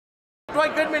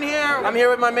Dwight Goodman here. I'm here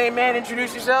with my main man.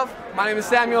 Introduce yourself. My name is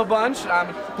Samuel Bunch.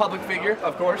 I'm a public figure,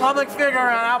 of course. Public figure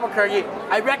around Albuquerque.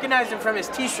 I recognize him from his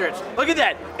t-shirts. Look at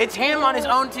that. It's him on his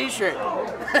own t-shirt.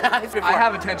 I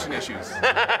have attention issues.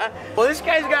 Well, this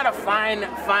guy's got a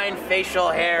fine facial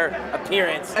hair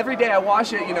appearance. Every day I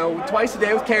wash it, you know, twice a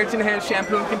day with keratin hair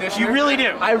shampoo and conditioner. You really do?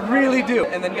 I really do.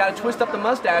 And then you gotta twist up the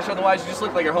mustache, otherwise you just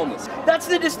look like you're homeless. That's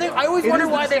the distinct. I always wonder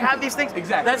why they have these things.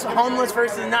 Exactly. That's homeless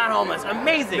versus not homeless.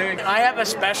 Amazing. I have a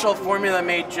special formula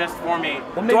made just for me.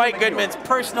 Well, Dwight Goodman's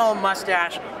personal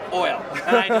mustache oil.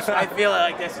 And I feel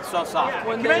like this is so soft.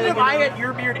 Imagine if I had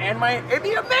your beard and my, it'd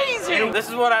be amazing. This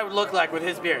is what I would look like with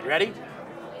his beard. Ready?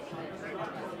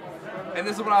 And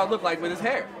this is what I would look like with his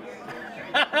hair.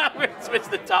 We're gonna switch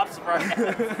the tops of our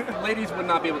head. Ladies would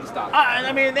not be able to stop.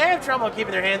 I mean, they have trouble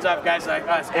keeping their hands off guys like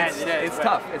us as it is. It's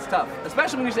tough. It's tough.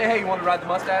 Especially when you say, hey, you want to ride the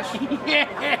mustache?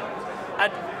 Yeah.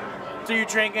 So you're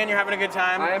drinking, you're having a good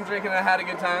time? I am drinking and I had a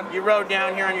good time. You rode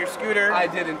down here on your scooter? I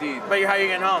did indeed. But how are you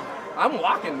getting home? I'm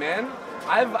walking, man.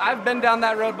 I've been down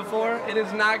that road before. It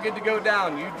is not good to go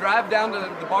down. You drive down to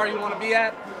the bar you want to be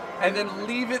at, and then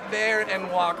leave it there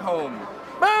and walk home.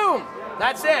 Boom!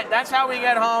 That's it. That's how we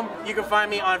get home. You can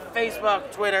find me on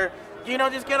Facebook, Twitter. You know,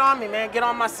 just get on me, man. Get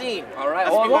on my scene. All right.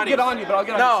 Well, I won't get on you, but I'll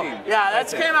get on your scene. Yeah,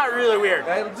 that came out really weird.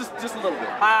 Just a little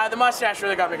bit. The mustache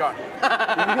really got me going.